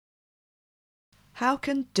How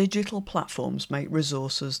can digital platforms make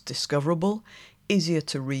resources discoverable, easier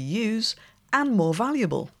to reuse, and more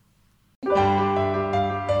valuable?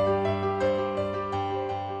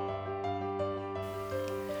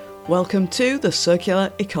 Welcome to the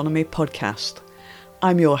Circular Economy Podcast.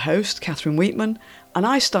 I'm your host, Catherine Wheatman, and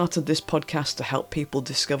I started this podcast to help people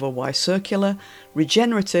discover why circular,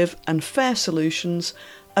 regenerative, and fair solutions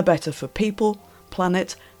are better for people,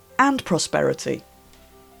 planet, and prosperity.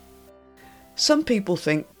 Some people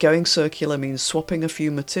think going circular means swapping a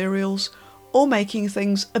few materials or making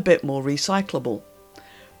things a bit more recyclable.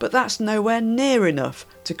 But that's nowhere near enough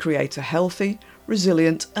to create a healthy,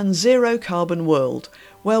 resilient and zero carbon world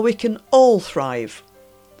where we can all thrive.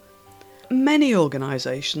 Many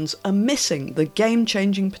organisations are missing the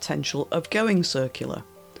game-changing potential of going circular.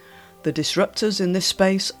 The disruptors in this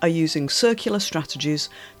space are using circular strategies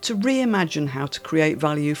to reimagine how to create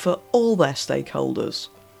value for all their stakeholders.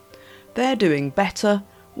 They're doing better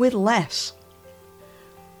with less.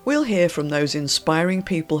 We'll hear from those inspiring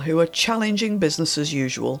people who are challenging business as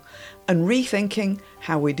usual and rethinking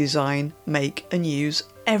how we design, make and use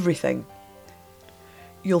everything.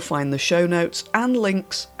 You'll find the show notes and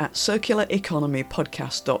links at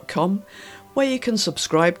circulareconomypodcast.com, where you can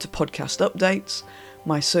subscribe to podcast updates,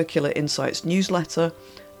 my Circular Insights newsletter,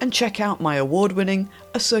 and check out my award-winning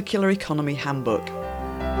A Circular Economy Handbook.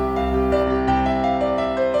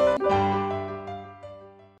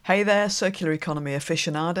 Hey there, Circular Economy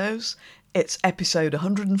aficionados. It's episode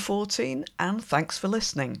 114 and thanks for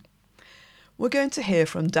listening. We're going to hear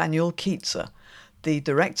from Daniel Kietzer, the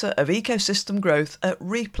Director of Ecosystem Growth at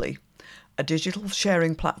Rheaply, a digital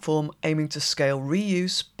sharing platform aiming to scale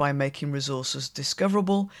reuse by making resources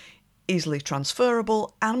discoverable, easily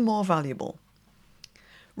transferable and more valuable.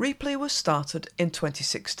 Rheaply was started in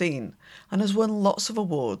 2016 and has won lots of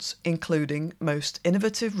awards, including Most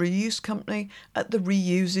Innovative Reuse Company at the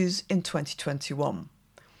Reusies in 2021.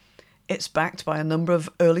 It's backed by a number of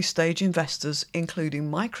early-stage investors, including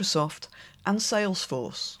Microsoft and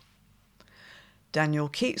Salesforce. Daniel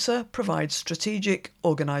Kietzer provides strategic,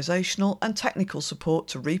 organisational and technical support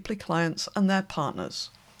to Rheaply clients and their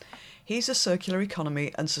partners. He's a circular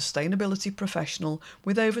economy and sustainability professional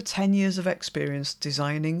with over 10 years of experience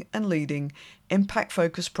designing and leading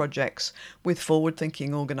impact-focused projects with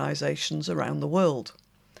forward-thinking organisations around the world.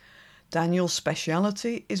 Daniel's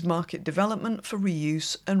speciality is market development for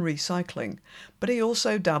reuse and recycling, but he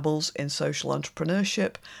also dabbles in social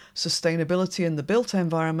entrepreneurship, sustainability in the built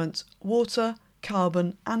environment, water,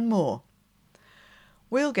 carbon and more.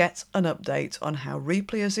 We'll get an update on how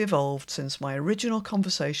Rheaply has evolved since my original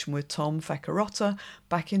conversation with Tom Fecarotta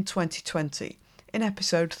back in 2020, in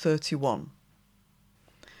episode 31.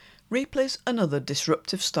 Rheaply's another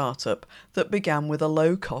disruptive startup that began with a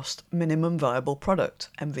low-cost minimum viable product,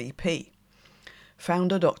 MVP.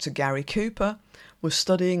 Founder Dr. Gary Cooper was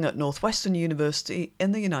studying at Northwestern University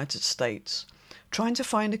in the United States, trying to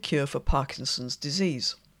find a cure for Parkinson's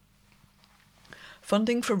disease.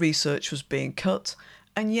 Funding for research was being cut,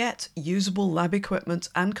 and yet usable lab equipment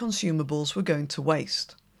and consumables were going to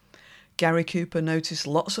waste. Gary Cooper noticed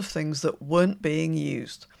lots of things that weren't being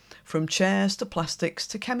used, from chairs to plastics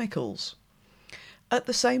to chemicals. At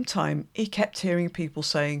the same time, he kept hearing people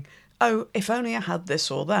saying, "Oh, if only I had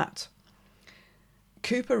this or that."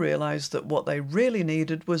 Cooper realised that what they really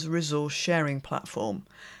needed was a resource sharing platform,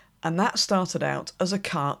 and that started out as a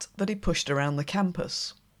cart that he pushed around the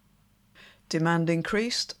campus. Demand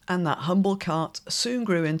increased, and that humble cart soon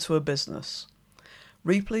grew into a business.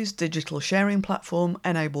 Rheaply's digital sharing platform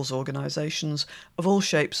enables organisations of all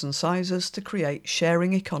shapes and sizes to create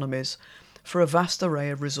sharing economies for a vast array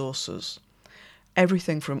of resources.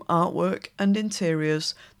 Everything from artwork and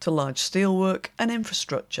interiors to large steelwork and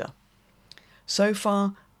infrastructure. So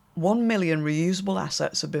far, 1 million reusable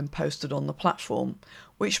assets have been posted on the platform,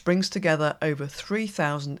 which brings together over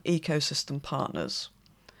 3,000 ecosystem partners.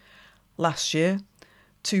 Last year,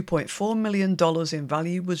 $2.4 million in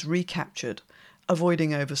value was recaptured,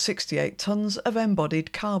 avoiding over 68 tonnes of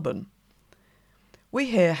embodied carbon. We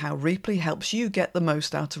hear how Rheaply helps you get the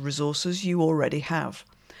most out of resources you already have,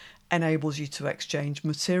 enables you to exchange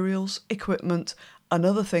materials, equipment and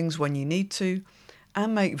other things when you need to,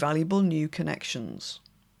 and make valuable new connections.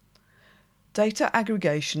 Data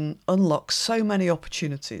aggregation unlocks so many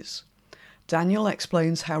opportunities. Daniel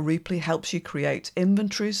explains how Rheaply helps you create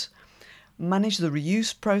inventories, manage the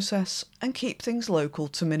reuse process and keep things local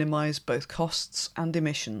to minimise both costs and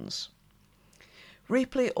emissions.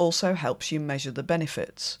 Rheaply also helps you measure the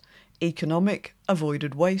benefits, economic,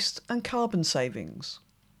 avoided waste and carbon savings.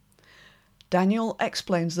 Daniel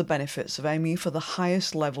explains the benefits of aiming for the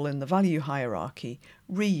highest level in the value hierarchy,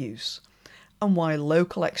 reuse, and why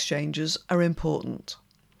local exchanges are important.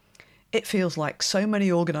 It feels like so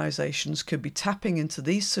many organisations could be tapping into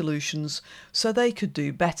these solutions so they could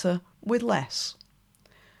do better with less.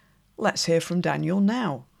 Let's hear from Daniel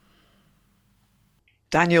now.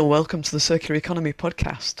 Daniel, welcome to the Circular Economy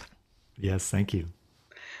podcast. Yes, thank you.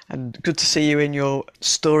 And good to see you in your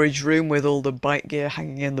storage room with all the bike gear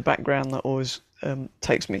hanging in the background. That always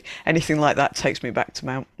anything like that takes me back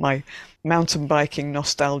to my mountain biking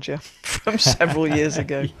nostalgia from several years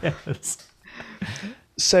ago. Yes.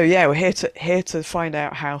 So yeah, we're here to find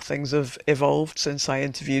out how things have evolved since I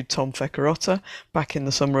interviewed Tom Fecarotta back in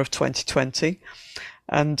the summer of 2020.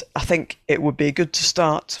 And I think it would be good to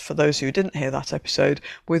start, for those who didn't hear that episode,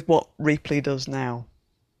 with what Rheaply does now.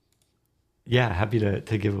 Yeah, happy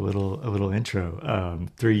to give a little intro.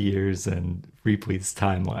 3 years and Rheaply's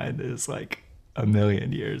timeline is like a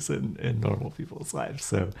million years in normal people's lives.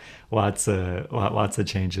 So lots of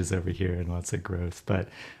changes over here and lots of growth. But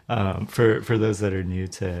for those that are new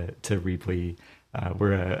to Rheaply,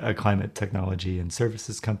 we're a climate technology and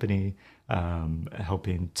services company,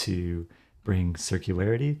 helping to bring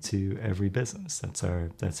circularity to every business. That's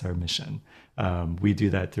our mission. We do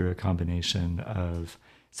that through a combination of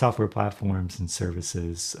software platforms and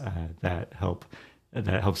services that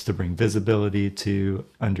helps to bring visibility to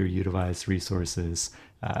underutilized resources,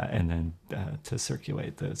 and then to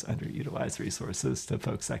circulate those underutilized resources to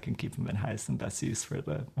folks that can keep them in highest and best use for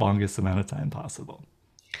the longest amount of time possible.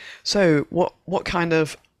 So what kind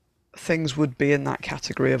of things would be in that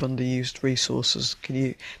category of underused resources? Can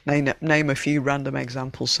you name a few random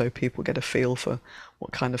examples so people get a feel for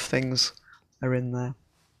what kind of things are in there?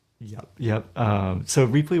 Yep. So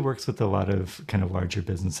Rheaply works with a lot of kind of larger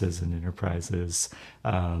businesses and enterprises,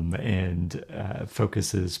 and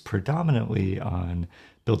focuses predominantly on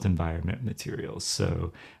built environment materials.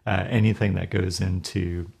 So anything that goes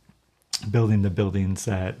into building the buildings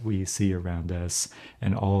that we see around us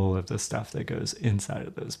and all of the stuff that goes inside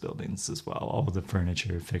of those buildings as well, all the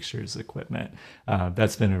furniture, fixtures, equipment.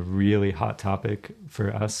 That's been a really hot topic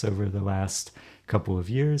for us over the last couple of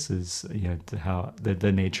years, is how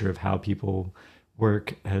the nature of how people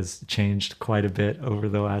work has changed quite a bit over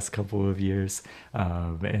the last couple of years.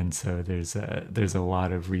 And so there's a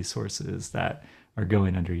lot of resources that are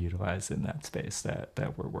going underutilized in that space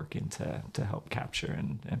that we're working to help capture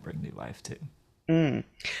and bring new life to. Mm.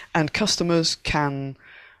 And customers can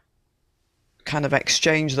kind of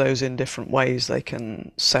exchange those in different ways. They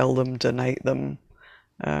can sell them, donate them.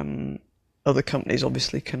 Other companies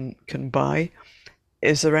obviously can buy.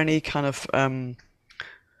 Is there any kind of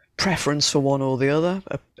preference for one or the other?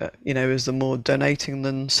 Is there more donating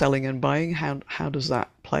than selling and buying? How does that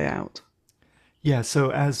play out? Yeah, so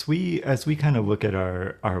as we kind of look at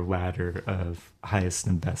our ladder of highest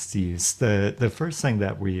and best use, the first thing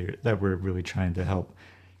that we're really trying to help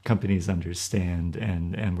companies understand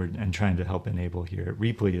and trying to help enable here at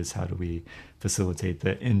Rheaply is how do we facilitate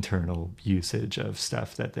the internal usage of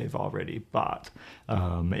stuff that they've already bought.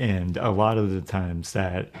 And a lot of the times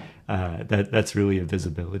that's really a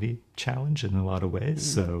visibility challenge in a lot of ways.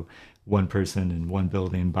 So one person in one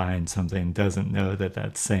building buying something doesn't know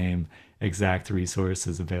that same exact resource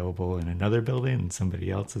is available in another building and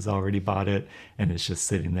somebody else has already bought it and it's just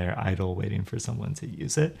sitting there idle waiting for someone to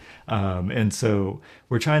use it. And so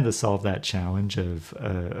we're trying to solve that challenge of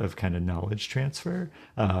kind of knowledge transfer,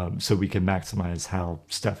 so we can maximize how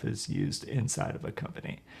stuff is used inside of a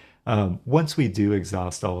company. Once we do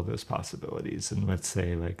exhaust all of those possibilities, and let's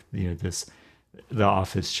say like the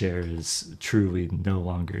office chair is truly no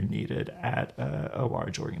longer needed at a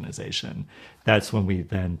large organization, that's when we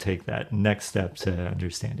then take that next step to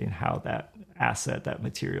understanding how that asset, that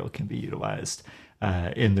material can be utilized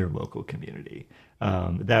in their local community.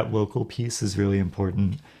 That local piece is really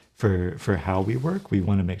important for how we work. We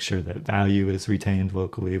want to make sure that value is retained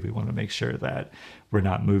locally. We want to make sure that we're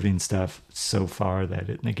not moving stuff so far that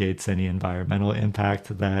it negates any environmental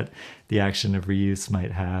impact that the action of reuse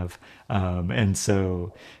might have. And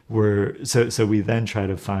so we then try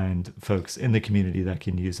to find folks in the community that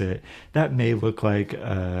can use it. That may look like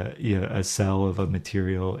a sell of a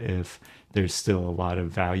material if there's still a lot of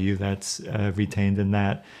value that's retained in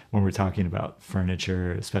that. When we're talking about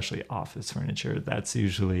furniture, especially office furniture, that's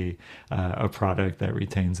usually a product that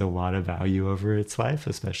retains a lot of value over its life,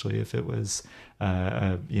 especially if it was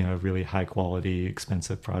a really high quality,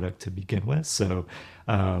 expensive product to begin with. So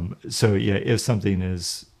yeah, if something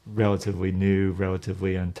is relatively new,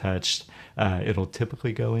 relatively untouched, it'll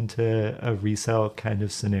typically go into a resale kind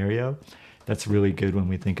of scenario. that's really good when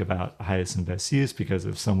we think about highest and best use, because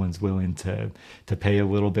if someone's willing to pay a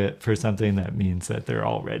little bit for something, that means that they're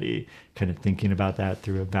already kind of thinking about that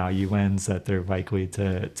through a value lens, that they're likely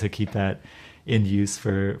to keep that in use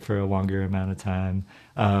for a longer amount of time.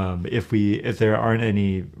 If there aren't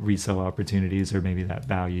any resale opportunities, or maybe that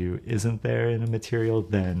value isn't there in a material,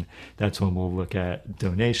 then that's when we'll look at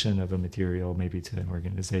donation of a material, maybe to an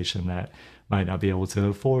organization that might not be able to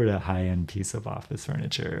afford a high-end piece of office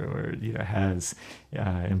furniture, or has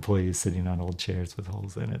employees sitting on old chairs with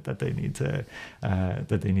holes in it that they need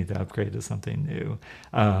to upgrade to something new.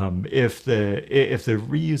 If the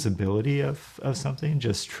reusability of something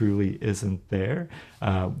just truly isn't there,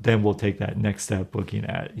 then we'll take that next step, looking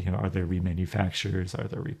at, are there remanufacturers, are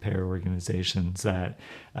there repair organizations that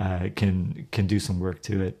can do some work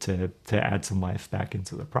to it to add some life back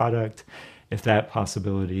into the product. If that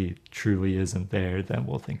possibility truly isn't there, then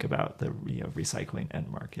we'll think about the recycling end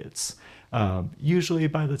markets. Usually,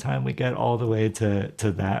 by the time we get all the way to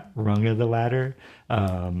that rung of the ladder,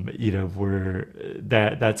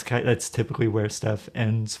 that's typically where stuff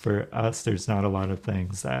ends for us. There's not a lot of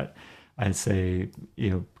things that I say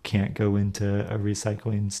can't go into a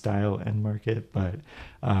recycling style end market, but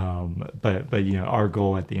our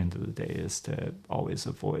goal at the end of the day is to always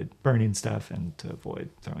avoid burning stuff and to avoid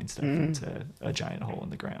throwing stuff into a giant hole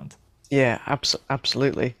in the ground. Yeah,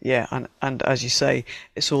 absolutely. Yeah, and as you say,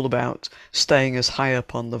 it's all about staying as high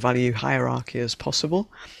up on the value hierarchy as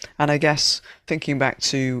possible. And I guess thinking back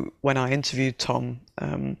to when I interviewed Tom,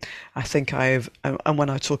 I think and when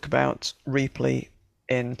I talk about Rheaply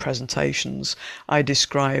in presentations, I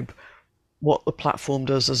describe what the platform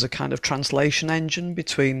does as a kind of translation engine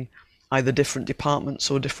between either different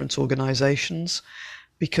departments or different organizations,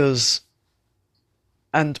 because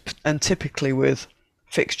and typically with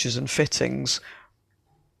fixtures and fittings,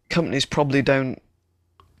 companies probably don't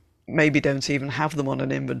even have them on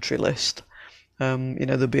an inventory list.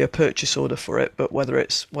 There'll be a purchase order for it, but whether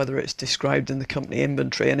it's described in the company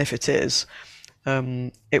inventory, and if it is,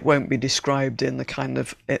 it won't be described in the kind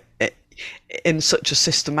of in such a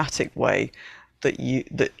systematic way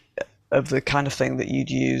that of the kind of thing that you'd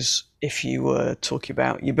use if you were talking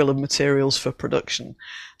about your bill of materials for production.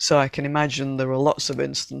 So I can imagine there are lots of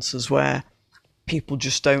instances where people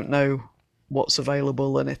just don't know what's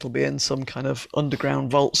available, and it'll be in some kind of underground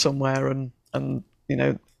vault somewhere, and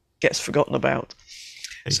gets forgotten about.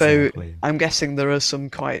 Exactly. So I'm guessing there are some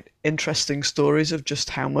quite interesting stories of just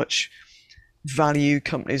how much value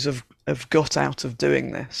companies have got out of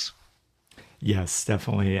doing this. Yes,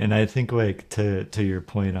 definitely. And I think, like, to your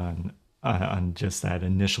point on just that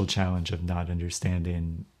initial challenge of not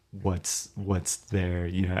understanding what's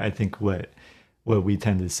there, I think what we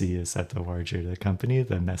tend to see is that the larger the company,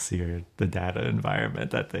 the messier the data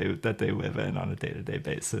environment that they live in on a day-to-day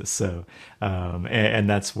basis. So, and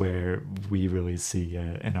that's where we really see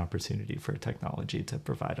an opportunity for technology to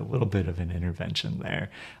provide a little bit of an intervention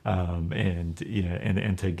there, and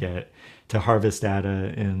to harvest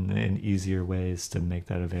data in easier ways to make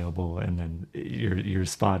that available. And then you're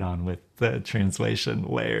spot on with the translation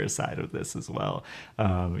layer side of this as well.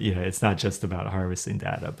 It's not just about harvesting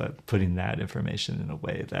data, but putting that information in a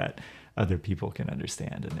way that other people can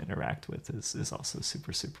understand and interact with is also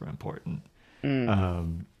super, super important.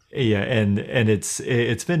 Yeah, and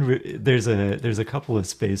it's been there's a couple of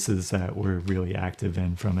spaces that we're really active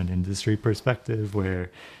in from an industry perspective, where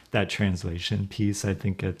that translation piece, I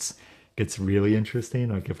think, gets really interesting.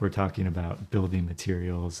 Like, if we're talking about building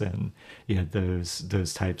materials and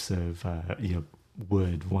those types of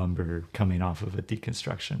wood, lumber coming off of a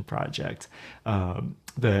deconstruction project,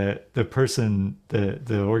 the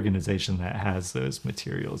organization that has those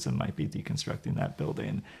materials and might be deconstructing that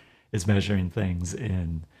building is measuring things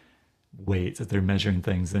in weight, that they're measuring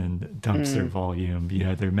things in dumpster volume.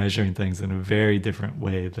 They're measuring things in a very different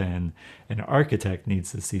way than an architect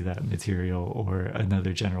needs to see that material, or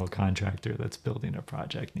another general contractor that's building a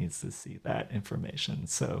project needs to see that information.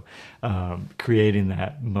 So creating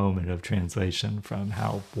that moment of translation from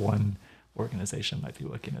how one organization might be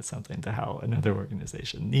looking at something to how another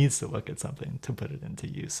organization needs to look at something to put it into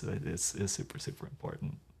use is super, super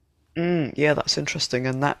important. Yeah, that's interesting,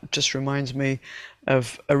 and that just reminds me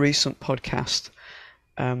of a recent podcast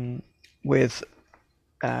with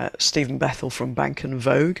Stephen Bethel from Bank and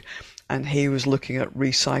Vogue, and he was looking at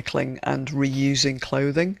recycling and reusing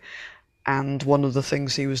clothing. And one of the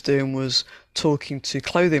things he was doing was talking to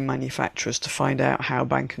clothing manufacturers to find out how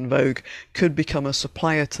Bank and Vogue could become a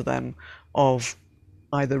supplier to them of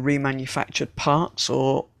either remanufactured parts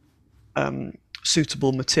or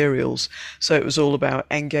suitable materials. So it was all about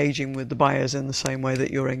engaging with the buyers in the same way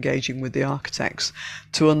that you're engaging with the architects,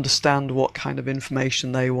 to understand what kind of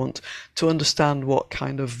information they want, to understand what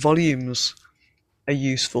kind of volumes are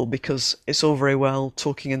useful, because it's all very well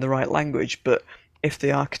talking in the right language, but if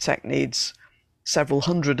the architect needs several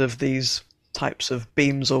hundred of these types of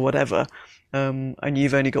beams or whatever, and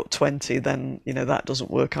you've only got 20, then that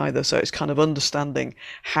doesn't work either. So it's kind of understanding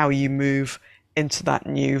how you move into that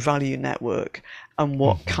new value network and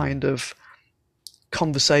what kind of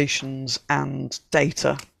conversations and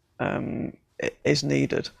data is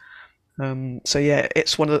needed. So yeah,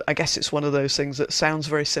 I guess it's one of those things that sounds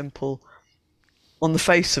very simple on the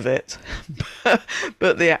face of it,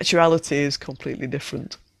 but the actuality is completely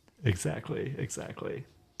different. Exactly.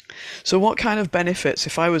 So what kind of benefits,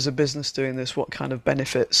 if I was a business doing this, what kind of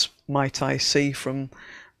benefits might I see from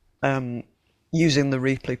using the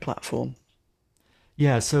Rheaply platform?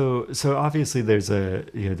 Yeah, so obviously there's a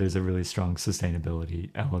really strong sustainability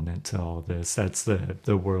element to all this. That's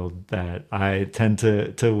the world that I tend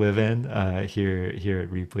to live in here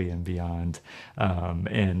at Rheaply and beyond.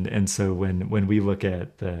 And so when we look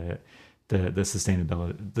at the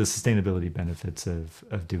sustainability benefits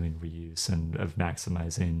of doing reuse and of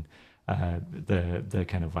maximizing the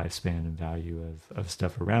kind of lifespan and value of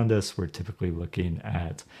stuff around us, we're typically looking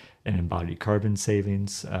at an embodied carbon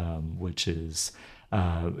savings, which is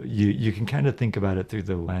you can kind of think about it through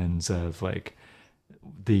the lens of like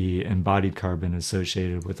the embodied carbon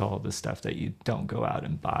associated with all the stuff that you don't go out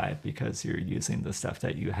and buy because you're using the stuff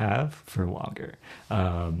that you have for longer.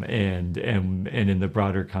 And in the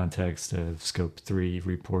broader context of scope 3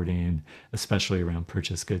 reporting, especially around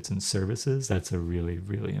purchase goods and services, that's a really,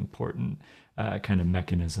 really important kind of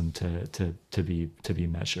mechanism to be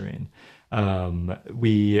measuring.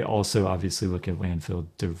 We also obviously look at landfill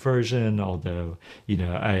diversion, although,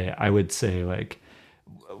 I would say like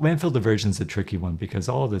landfill diversion is a tricky one because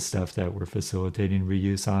all of the stuff that we're facilitating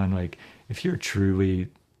reuse on, like if you're truly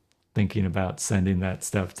thinking about sending that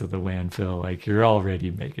stuff to the landfill, like you're already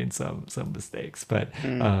making some mistakes. But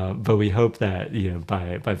we hope that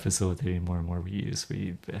by facilitating more and more reuse,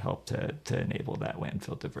 we help to enable that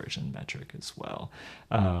landfill diversion metric as well.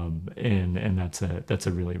 And that's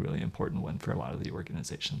a really, really important one for a lot of the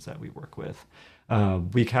organizations that we work with.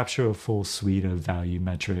 We capture a full suite of value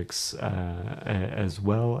metrics as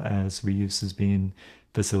well as reuse is being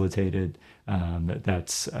facilitated.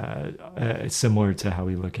 That's similar to how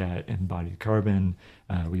we look at embodied carbon.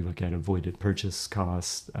 We look at avoided purchase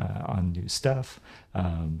costs on new stuff,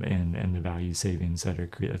 and the value savings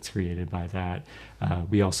that's created by that.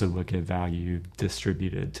 We also look at value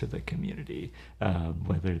distributed to the community,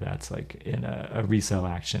 whether that's like in a resale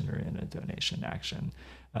action or in a donation action.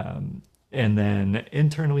 And then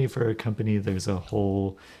internally for a company, there's a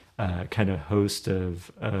whole kind of host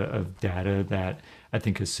of data that I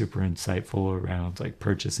think is super insightful around like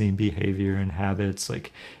purchasing behavior and habits.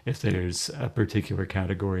 Like if there's a particular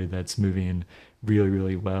category that's moving really,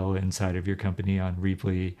 really well inside of your company on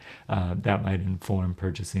Rheaply, that might inform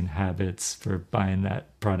purchasing habits for buying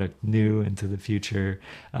that product new into the future.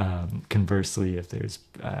 Conversely, if there's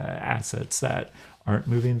assets that aren't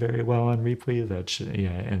moving very well on Rheaply, that should,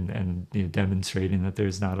 and demonstrating that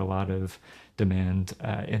there's not a lot of demand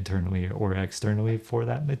internally or externally for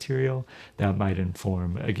that material, that might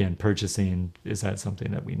inform again purchasing. Is that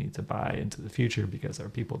something that we need to buy into the future because our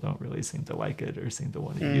people don't really seem to like it or seem to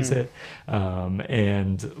want to use it?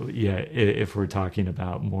 If we're talking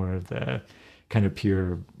about more of the kind of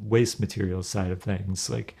pure waste material side of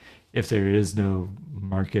things, like if there is no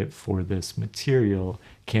market for this material,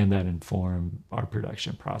 can that inform our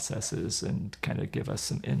production processes and kind of give us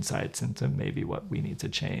some insights into maybe what we need to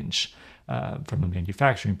change from a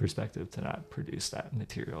manufacturing perspective to not produce that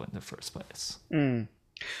material in the first place?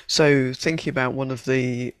 So thinking about one of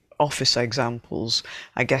the office examples,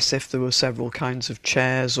 I guess if there were several kinds of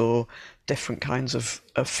chairs or different kinds of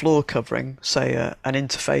floor covering, say an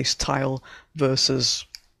interface tile versus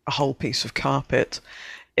a whole piece of carpet,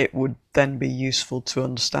 it would then be useful to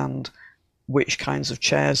understand which kinds of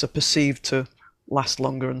chairs are perceived to last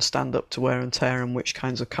longer and stand up to wear and tear, and which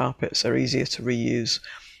kinds of carpets are easier to reuse.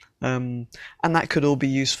 And that could all be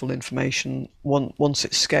useful information once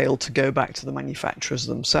it's scaled to go back to the manufacturers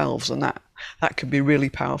themselves, and that could be really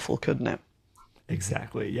powerful, couldn't it?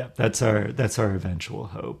 Exactly. Yeah, that's our eventual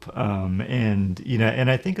hope. And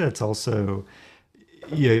I think that's also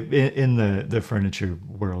in the furniture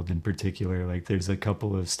world in particular, like there's a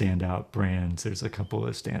couple of standout brands, there's a couple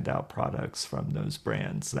of standout products from those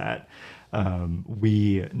brands that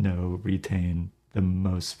we know retain the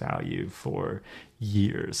most value for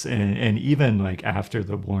years, and even like after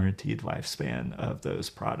the warranted lifespan of those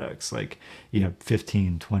products, like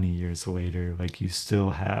 15, 20 years later, like you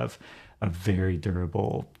still have a very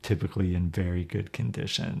durable, typically in very good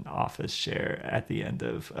condition office chair at the end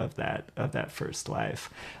of that first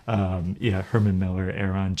life. Herman Miller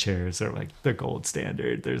Aeron chairs are like the gold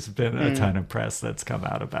standard. There's been a ton of press that's come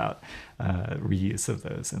out about reuse of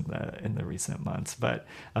those in the recent months. But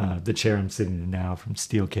the chair I'm sitting in now from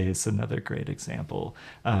Steelcase, another great example,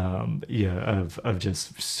 of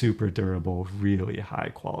just super durable, really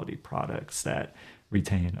high quality products that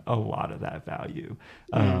retain a lot of that value.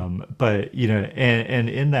 But and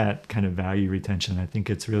in that kind of value retention, I think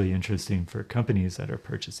it's really interesting for companies that are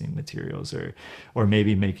purchasing materials, or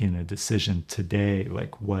maybe making a decision today,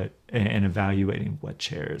 like what, and evaluating what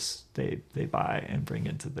chairs they buy and bring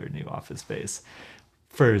into their new office space.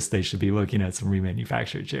 First, they should be looking at some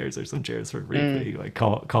remanufactured chairs or some chairs for Rheaply. Like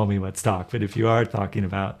call me, let's talk. But if you are talking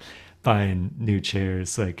about buying new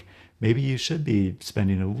chairs, like maybe you should be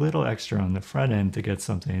spending a little extra on the front end to get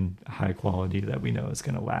something high quality that we know is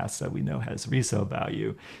going to last, that we know has resale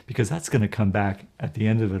value, because that's going to come back at the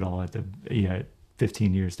end of it all, at the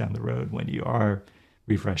 15 years down the road, when you are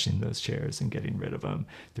refreshing those chairs and getting rid of them.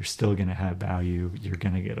 They're still going to have value. You're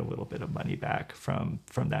going to get a little bit of money back from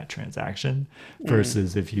that transaction,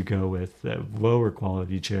 versus if you go with the lower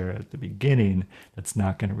quality chair at the beginning, that's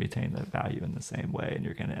not going to retain that value in the same way, and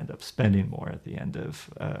you're going to end up spending more at the end of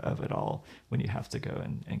it all when you have to go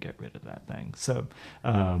and get rid of that thing. So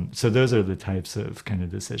those are the types of kind of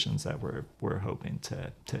decisions that we're hoping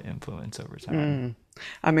to influence over time.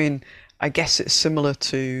 I mean, I guess it's similar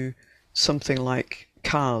to something like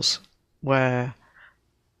cars, where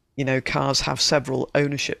cars have several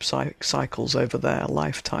ownership cycles over their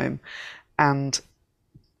lifetime, and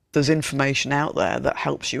there's information out there that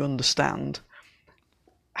helps you understand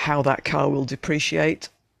how that car will depreciate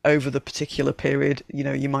over the particular period.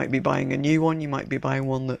 You might be buying a new one, you might be buying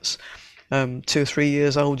one that's 2 or 3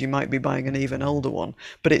 years old, you might be buying an even older one,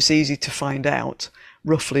 but it's easy to find out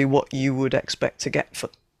roughly what you would expect to get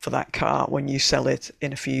for that car when you sell it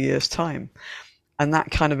in a few years' time. And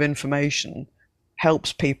that kind of information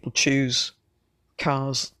helps people choose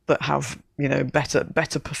cars that have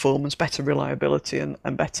better performance, better reliability, and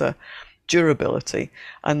better durability.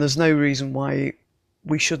 And there's no reason why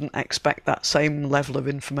we shouldn't expect that same level of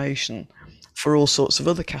information for all sorts of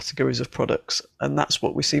other categories of products. And that's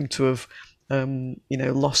what we seem to have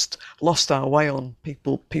lost our way on.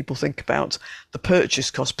 People think about the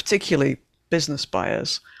purchase cost, particularly business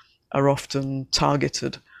buyers are often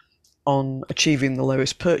targeted on achieving the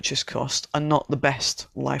lowest purchase cost and not the best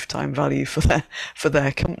lifetime value for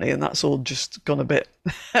their company, and that's all just gone a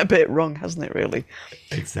bit wrong, hasn't it, really?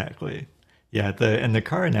 Exactly. Yeah, the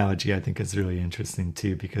car analogy I think is really interesting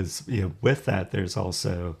too, because with that there's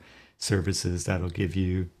also services that'll give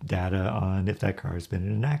you data on if that car has been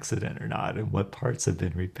in an accident or not, and what parts have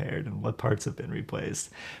been repaired and what parts have been replaced.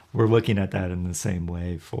 We're looking at that in the same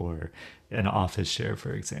way for an office share,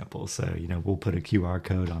 for example. So, we'll put a QR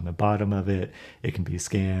code on the bottom of it. It can be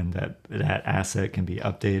scanned. That asset can be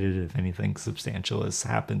updated if anything substantial has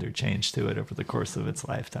happened or changed to it over the course of its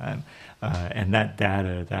lifetime. And that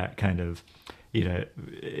data, that kind of,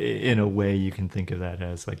 in a way, you can think of that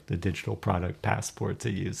as like the digital product passport, to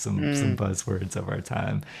use some buzzwords of our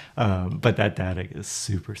time. But that data is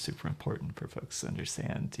super, super important for folks to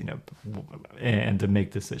understand, and to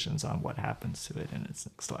make decisions on what happens to it in its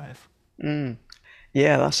next life.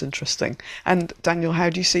 Yeah, that's interesting. And Daniel,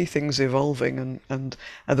 how do you see things evolving, and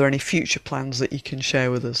are there any future plans that you can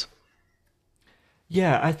share with us?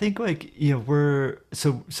 Yeah, I think we're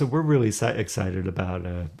really excited about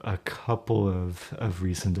a couple of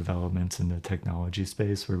recent developments in the technology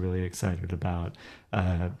space. We're really excited about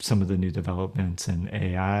some of the new developments in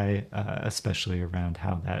AI, especially around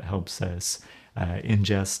how that helps us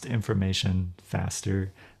ingest information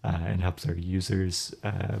faster, and helps our users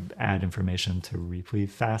add information to Rheaply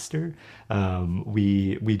faster.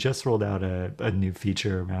 We just rolled out a new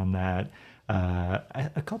feature around that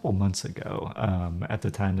a couple months ago. At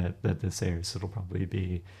the time that this airs, it'll probably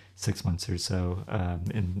be 6 months or so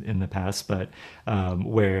in the past, but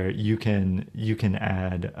where you can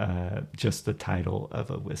add just the title of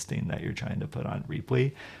a listing that you're trying to put on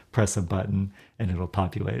Rheaply, press a button, and it'll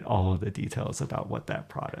populate all of the details about what that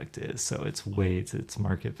product is. So its weight, its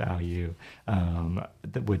market value,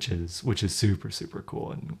 which is super, super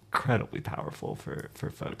cool and incredibly powerful for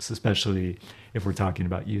folks, especially if we're talking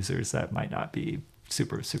about users that might not be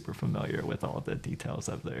super familiar with all the details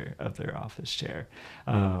of their office chair.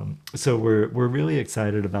 So we're really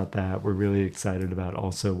excited about that. We're really excited about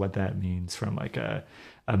also what that means from like a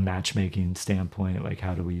matchmaking standpoint. Like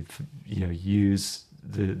how do we use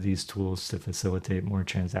these tools to facilitate more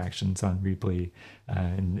transactions on Rheaply,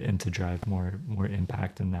 and to drive more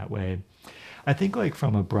impact in that way. I think like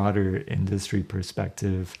from a broader industry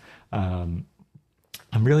perspective,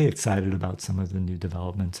 I'm really excited about some of the new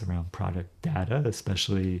developments around product data,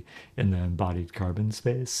 especially in the embodied carbon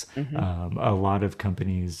space. A lot of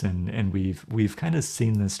companies, and we've kind of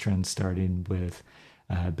seen this trend starting with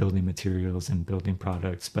building materials and building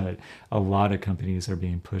products, but a lot of companies are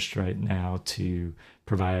being pushed right now to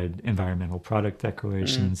provide environmental product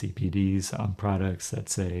declarations, EPDs, on products that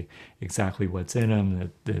say exactly what's in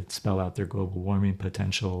them, that spell out their global warming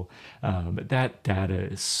potential. That data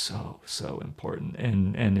is so important,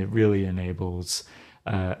 and it really enables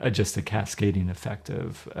just a cascading effect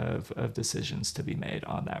of decisions to be made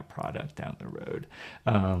on that product down the road.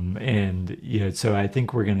 So I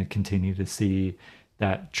think we're going to continue to see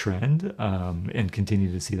that trend, and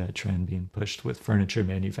continue to see that trend being pushed with furniture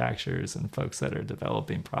manufacturers and folks that are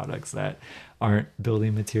developing products that aren't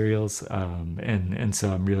building materials. And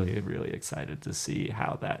so I'm really excited to see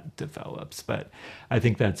how that develops. But I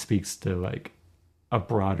think that speaks to like a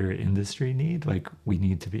broader industry need. Like we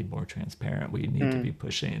need to be more transparent. We need to be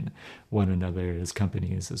pushing one another as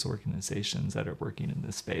companies, as organizations that are working in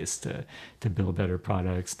this space to build better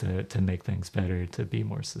products, to make things better, to be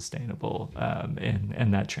more sustainable.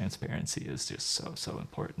 And that transparency is just so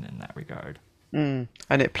important in that regard. And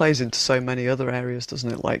it plays into so many other areas, doesn't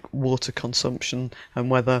it? Like water consumption, and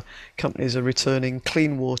whether companies are returning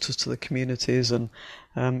clean waters to the communities, and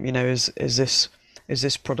is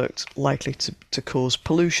this product likely to cause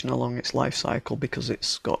pollution along its life cycle because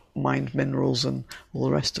it's got mined minerals and all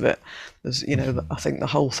the rest of it? There's, I think the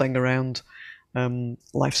whole thing around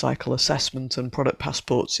life cycle assessment and product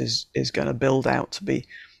passports is going to build out to be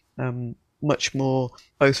much more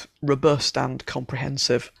both robust and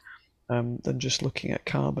comprehensive than just looking at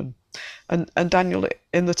carbon. And Daniel,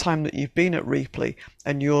 in the time that you've been at Rheaply,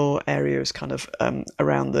 and your area is kind of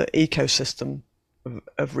around the ecosystem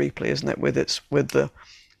of Rheaply, isn't it? With the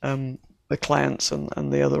clients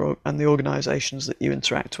and the organisations that you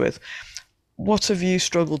interact with. What have you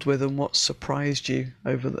struggled with, and what surprised you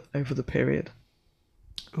over the period?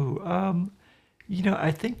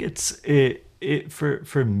 I think it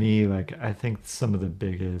for me, like I think some of the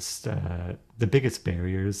biggest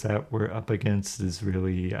barriers that we're up against is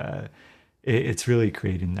really it's really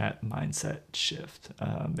creating that mindset shift,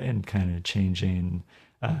 and kind of changing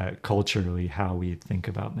culturally how we think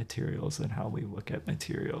about materials and how we look at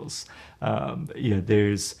materials.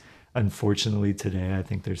 There's unfortunately today, I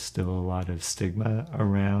think there's still a lot of stigma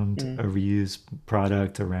around a reused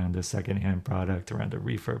product, around a secondhand product, around a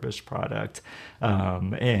refurbished product,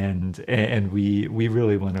 and we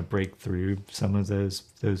really want to break through some of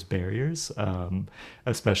those barriers,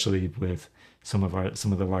 especially with some of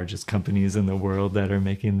the largest companies in the world that are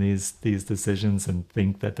making these decisions and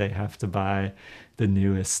think that they have to buy the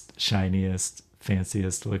newest, shiniest,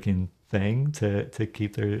 fanciest looking thing to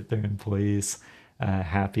keep their employees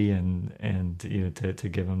happy and to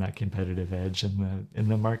give them that competitive edge in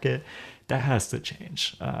the market. That has to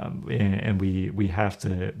change, and we have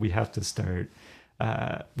to start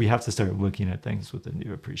looking at things with a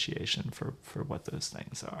new appreciation for what those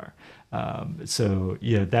things are. So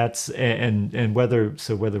yeah, that's and whether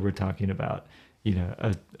we're talking about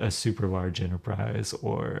a super large enterprise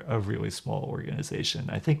or a really small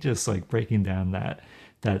organization, I think just like breaking down that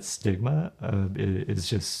stigma is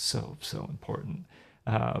just so important.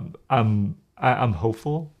 I'm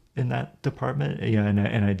hopeful in that department,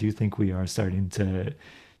 and I do think we are starting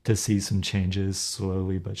to see some changes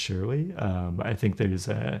slowly but surely. I think there's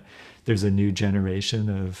a new generation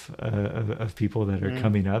of people that are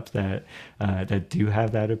coming up that do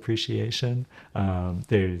have that appreciation.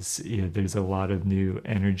 There's a lot of new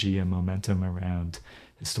energy and momentum around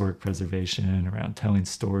historic preservation, around telling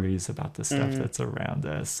stories about the stuff that's around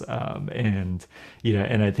us, and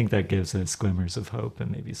I think that gives us glimmers of hope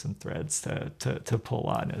and maybe some threads to pull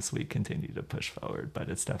on as we continue to push forward. But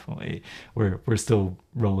it's definitely we're still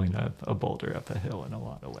rolling a boulder up a hill in a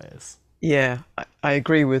lot of ways. Yeah, I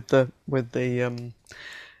agree with the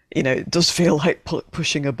it does feel like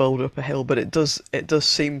pushing a boulder up a hill, but it does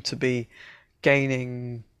seem to be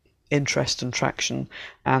gaining interest and traction.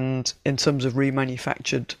 And in terms of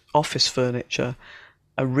remanufactured office furniture,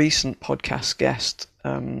 a recent podcast guest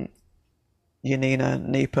Janina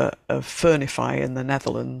Nieper of Furnify in the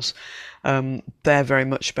Netherlands. They're very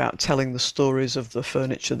much about telling the stories of the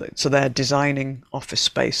furniture. So they're designing office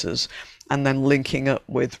spaces and then linking up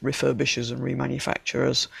with refurbishers and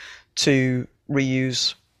remanufacturers to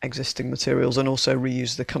reuse existing materials and also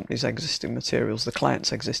reuse the company's existing materials, the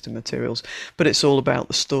client's existing materials. But it's all about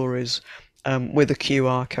the stories, with a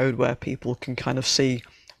QR code where people can kind of see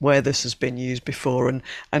where this has been used before,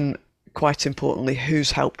 and quite importantly,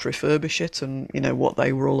 who's helped refurbish it and what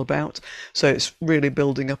they were all about. So it's really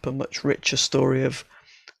building up a much richer story of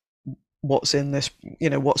what's in this,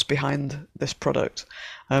 what's behind this product.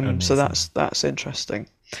 So that's interesting.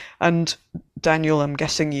 And Daniel, I'm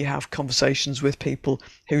guessing you have conversations with people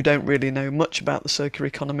who don't really know much about the circular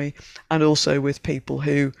economy, and also with people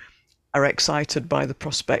who are excited by the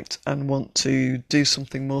prospect and want to do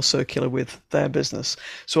something more circular with their business.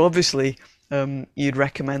 So obviously, you'd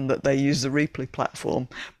recommend that they use the Rheaply platform,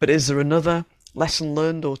 but is there another lesson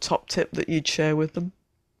learned or top tip that you'd share with them?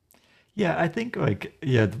 Yeah, I think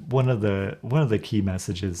one of the key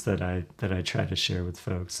messages that I try to share with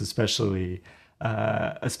folks, especially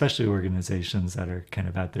organizations that are kind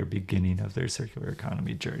of at their beginning of their circular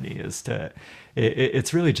economy journey, is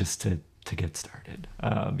it's really just to get started.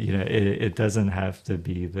 It doesn't have to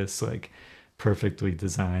be this like perfectly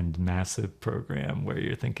designed massive program where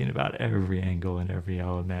you're thinking about every angle and every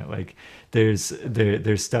element. Like there's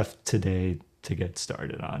stuff today to get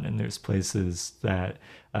started on, and there's places that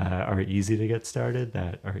are easy to get started,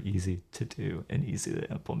 that are easy to do and easy to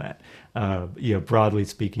implement. Broadly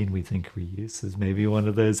speaking, we think reuse is maybe one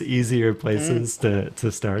of those easier places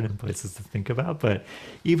to start and places to think about. But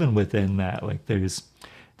even within that, like there's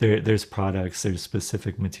products, there's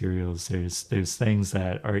specific materials, there's things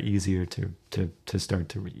that are easier to start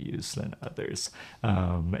to reuse than others,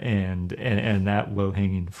 and that low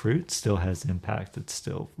hanging fruit still has impact. It's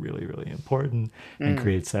still really really important and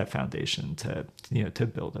creates that foundation to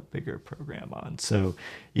build a bigger program on. So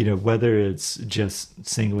whether it's just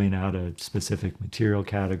singling out a specific material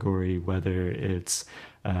category, whether it's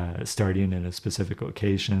starting in a specific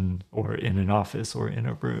location or in an office or in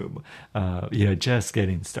a room, just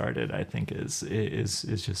getting started, I think is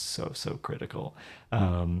just so critical.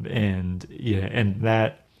 And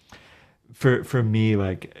that for me,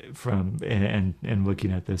 like and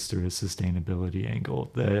looking at this through a sustainability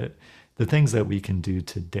angle, the things that we can do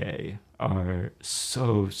today are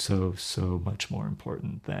so much more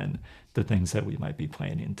important than the things that we might be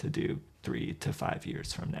planning to do 3 to 5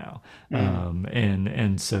 years from now.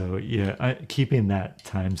 And so keeping that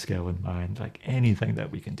time scale in mind, like anything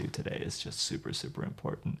that we can do today is just super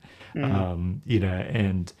important.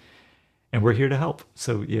 And we're here to help.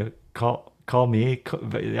 So call me.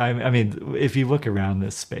 I mean, if you look around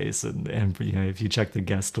this space and if you check the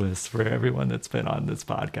guest list for everyone that's been on this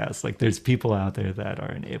podcast, like there's people out there that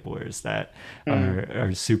are enablers that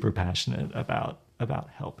are super passionate about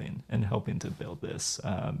helping to build this.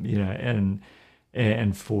 And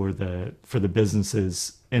for the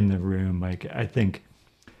businesses in the room, like I think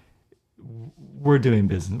we're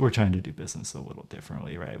trying to do business a little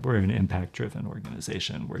differently, right? We're an impact driven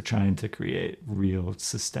organization. We're trying to create real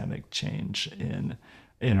systemic change in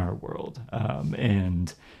our world.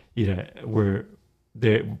 And we're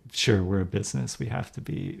a business. We have to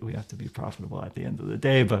be profitable at the end of the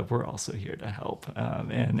day, but we're also here to help.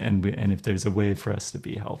 And if there's a way for us to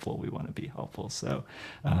be helpful, we want to be helpful. So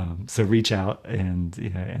reach out and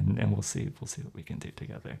we'll see what we can do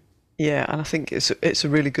together. Yeah, and I think it's a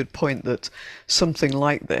really good point that something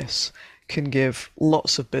like this can give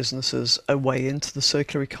lots of businesses a way into the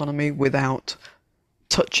circular economy without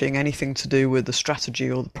touching anything to do with the strategy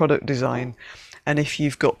or the product design. And if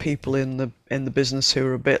you've got people in the business who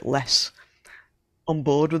are a bit less on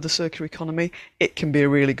board with the circular economy, it can be a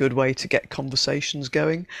really good way to get conversations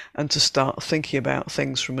going and to start thinking about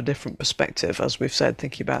things from a different perspective, as we've said,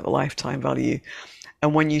 thinking about the lifetime value.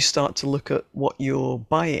 And when you start to look at what you're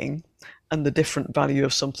buying and the different value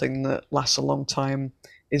of something that lasts a long time,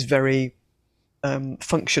 is very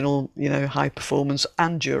functional, high performance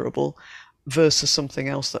and durable, versus something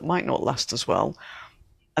else that might not last as well.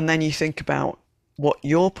 And then you think about what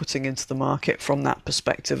you're putting into the market from that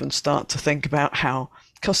perspective and start to think about how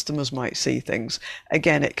customers might see things.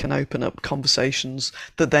 Again, it can open up conversations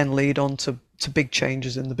that then lead on to big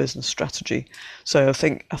changes in the business strategy. So I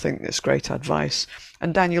think that's great advice.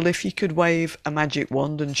 And Daniel, if you could wave a magic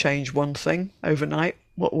wand and change one thing overnight,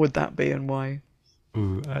 what would that be and why?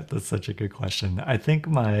 Ooh, that's such a good question. I think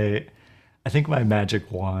I think my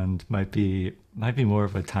magic wand might be more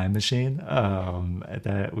of a time machine.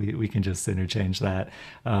 That we can just interchange that.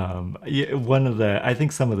 Yeah, I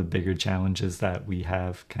think some of the bigger challenges that we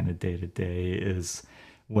have kind of day to day is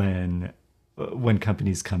when when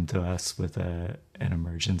companies come to us with an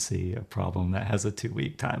emergency, a problem that has a 2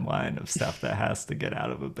 week timeline of stuff that has to get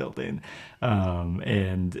out of a building,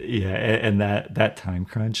 and yeah, and that time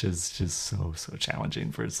crunch is just so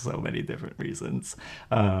challenging for so many different reasons.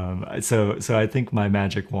 So I think my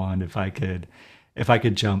magic wand, if I could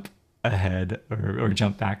jump ahead or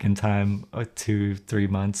jump back in time 2-3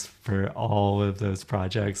 months for all of those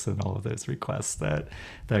projects and all of those requests that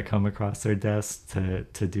come across their desk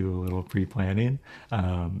to do a little pre-planning,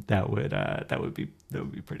 that would be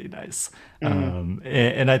pretty nice.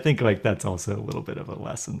 And I think like that's also a little bit of a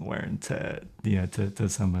lesson learned to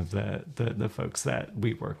some of the folks that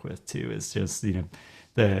we work with too, is just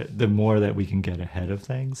the more that we can get ahead of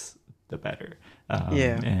things, the better.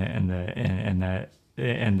 Yeah.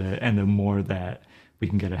 And the more that we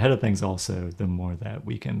can get ahead of things, also the more that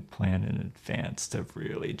we can plan in advance to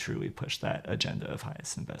really truly push that agenda of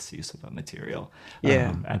highest and best use of a material.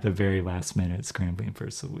 Yeah. At the very last minute, scrambling for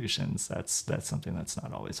solutions, that's something that's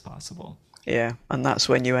not always possible. Yeah, and that's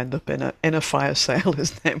when you end up in a fire sale,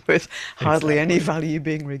 isn't it, with hardly any Exactly. value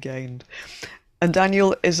being regained. And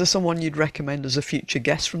Daniel, is there someone you'd recommend as a future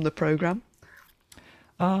guest from the program?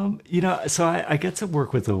 So I get to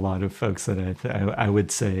work with a lot of folks that I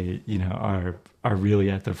would say, are really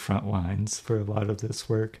at the front lines for a lot of this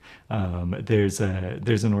work. There's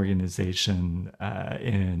an organization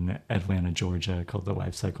in Atlanta, Georgia called the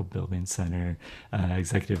Lifecycle Building Center.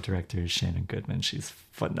 Executive director is Shannon Goodman. She's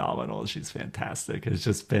phenomenal. She's fantastic. Has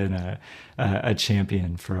just been a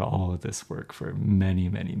champion for all of this work for many,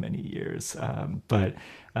 many, many years. But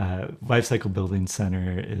Lifecycle Building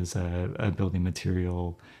Center is a building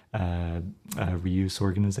material reuse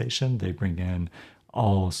organization. They bring in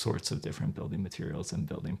all sorts of different building materials and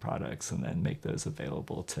building products, and then make those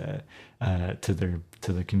available to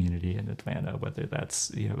the community in Atlanta, whether that's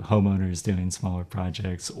homeowners doing smaller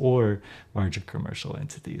projects or larger commercial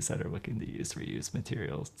entities that are looking to use reused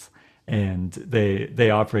materials. And they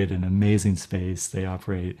operate an amazing space. They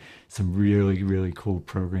operate some really, really cool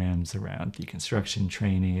programs around deconstruction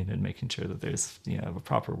training and making sure that there's a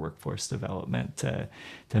proper workforce development to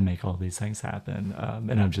make all these things happen.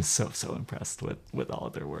 And I'm just so impressed with all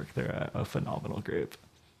of their work. They're a phenomenal group.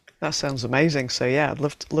 That sounds amazing. So yeah, I'd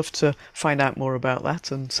love to find out more about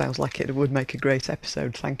that, and sounds like it would make a great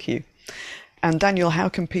episode. Thank you. And Daniel, how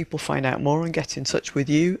can people find out more and get in touch with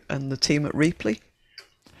you and the team at Rheaply?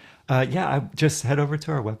 Yeah, just head over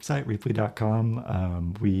to our website,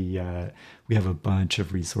 reaply.com. We have a bunch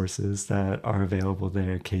of resources that are available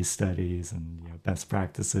there, case studies and best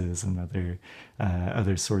practices and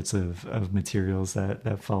other sorts of materials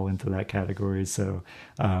that fall into that category. So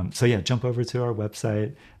yeah, jump over to our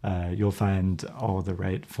website. You'll find all the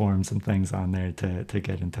right forms and things on there to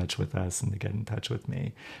get in touch with us and to get in touch with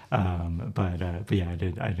me. But yeah,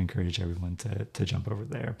 I'd encourage everyone to jump over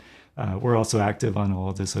there. We're also active on all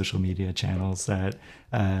of the social media channels that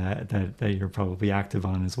you're probably active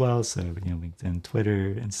on as well. So LinkedIn,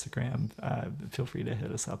 Twitter, Instagram. Feel free to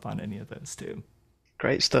hit us up on any of those too.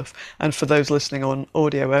 Great stuff. And for those listening on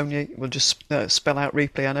audio only, we'll just spell out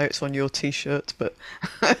Rheaply. I know it's on your t-shirt, but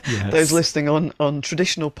those Yes. listening on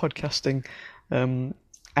traditional podcasting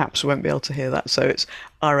apps won't be able to hear that. So it's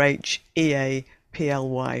rheaply.com.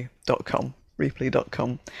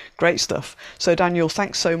 Rheaply.com. Great stuff. So Daniel,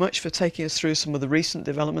 thanks so much for taking us through some of the recent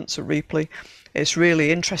developments at Rheaply. It's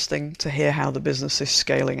really interesting to hear how the business is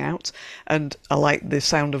scaling out, and I like the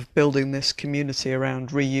sound of building this community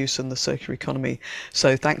around reuse and the circular economy.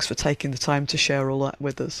 So thanks for taking the time to share all that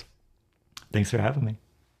with us. Thanks for having me.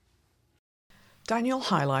 Daniel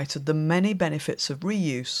highlighted the many benefits of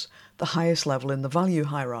reuse, the highest level in the value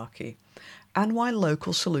hierarchy, and why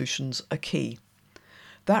local solutions are key.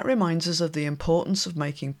 That reminds us of the importance of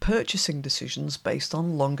making purchasing decisions based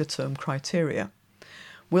on longer-term criteria.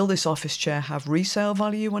 Will this office chair have resale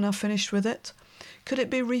value when I've finished with it? Could it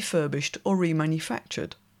be refurbished or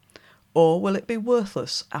remanufactured? Or will it be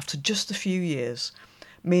worthless after just a few years,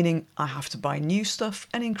 meaning I have to buy new stuff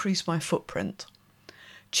and increase my footprint?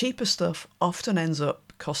 Cheaper stuff often ends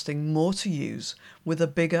up costing more to use with a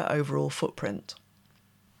bigger overall footprint.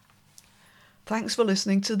 Thanks for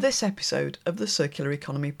listening to this episode of the Circular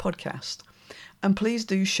Economy podcast. And please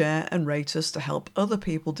do share and rate us to help other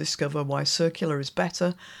people discover why circular is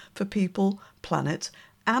better for people, planet,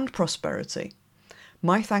 and prosperity.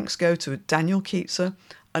 My thanks go to Daniel Kietzer,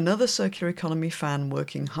 another circular economy fan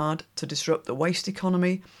working hard to disrupt the waste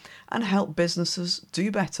economy and help businesses do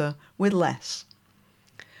better with less.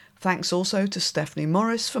 Thanks also to Stephanie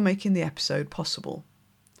Morris for making the episode possible.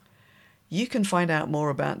 You can find out more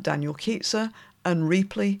about Daniel Kietzer and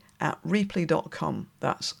Rheaply at rheaply.com.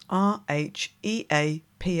 That's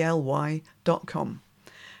RHEAPLY.com.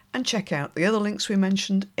 And check out the other links we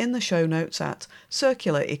mentioned in the show notes at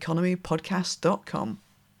circulareconomypodcast.com.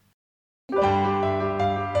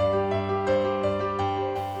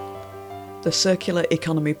 The Circular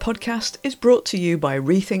Economy Podcast is brought to you by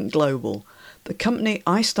Rethink Global, the company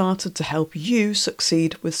I started to help you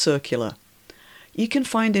succeed with circular. You can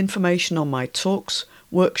find information on my talks,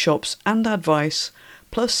 workshops and advice,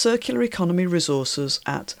 plus circular economy resources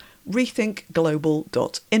at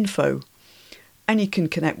rethinkglobal.info. And you can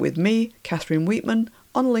connect with me, Catherine Wheatman,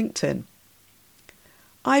 on LinkedIn.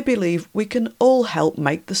 I believe we can all help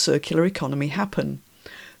make the circular economy happen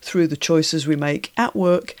through the choices we make at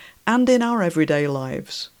work and in our everyday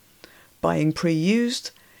lives. Buying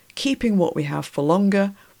pre-used, keeping what we have for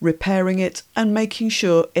longer, repairing it and making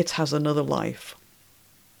sure it has another life.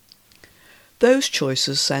 Those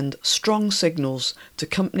choices send strong signals to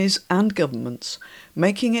companies and governments,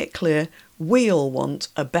 making it clear we all want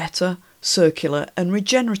a better, circular and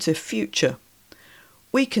regenerative future.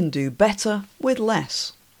 We can do better with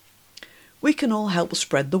less. We can all help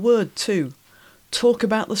spread the word too. Talk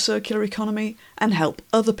about the circular economy and help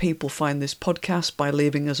other people find this podcast by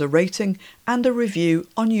leaving us a rating and a review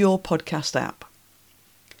on your podcast app.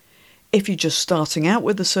 If you're just starting out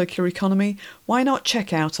with the circular economy, why not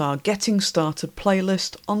check out our Getting Started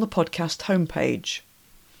playlist on the podcast homepage.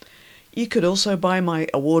 You could also buy my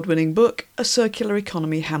award-winning book, A Circular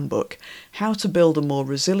Economy Handbook, How to Build a More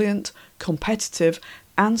Resilient, Competitive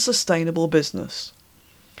and Sustainable Business.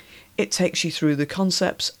 It takes you through the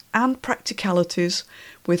concepts and practicalities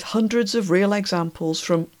with hundreds of real examples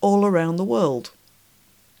from all around the world.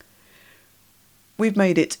 We've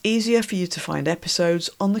made it easier for you to find episodes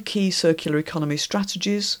on the key circular economy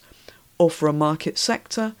strategies, or for a market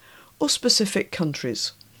sector, or specific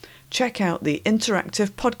countries. Check out the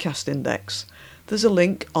Interactive Podcast Index. There's a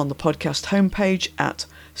link on the podcast homepage at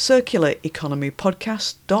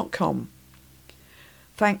circulareconomypodcast.com.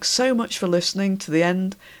 Thanks so much for listening to the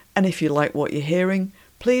end, and if you like what you're hearing,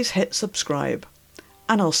 please hit subscribe.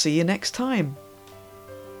 And I'll see you next time.